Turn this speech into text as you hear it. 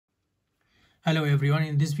Hello everyone,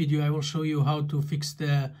 in this video I will show you how to fix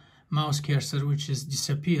the mouse cursor which has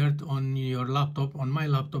disappeared on your laptop. On my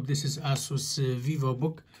laptop, this is Asus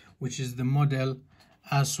VivoBook, which is the model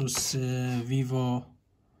Asus VivoBook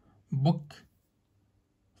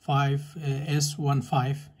 5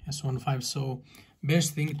 S15. So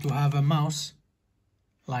best thing to have a mouse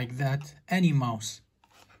like that, any mouse,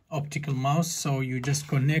 optical mouse. So you just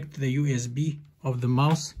connect the USB of the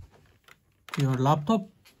mouse to your laptop.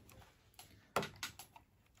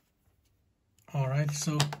 Alright,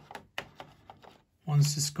 so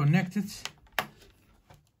once it's connected,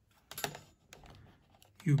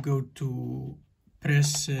 you go to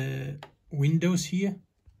press Windows here,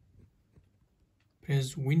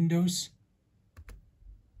 press Windows,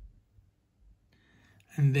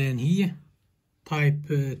 and then here type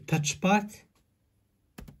touchpad,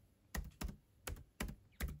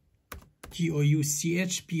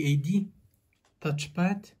 TOUCHPAD,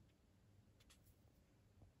 touchpad,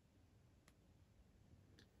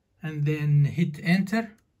 and then hit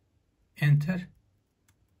enter.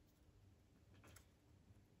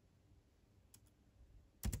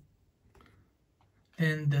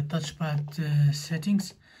 Then the touchpad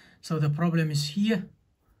settings. So the problem is here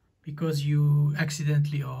because you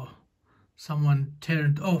accidentally or someone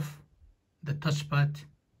turned off the touchpad,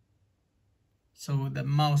 so the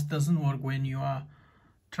mouse doesn't work when you are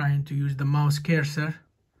trying to use the mouse cursor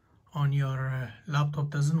on your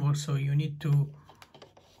laptop. Doesn't work. So you need to,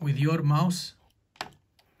 with your mouse,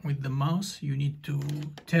 with the mouse, you need to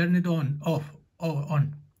turn it on, off, or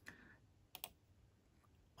on.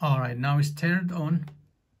 All right, now it's turned on.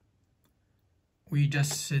 We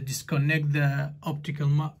just disconnect the optical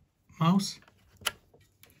mouse,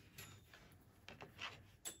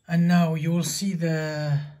 and now you will see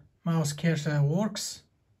the mouse cursor works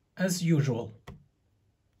as usual.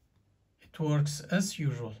 It works as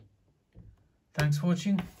usual. Thanks for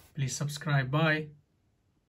watching. Please subscribe. Bye.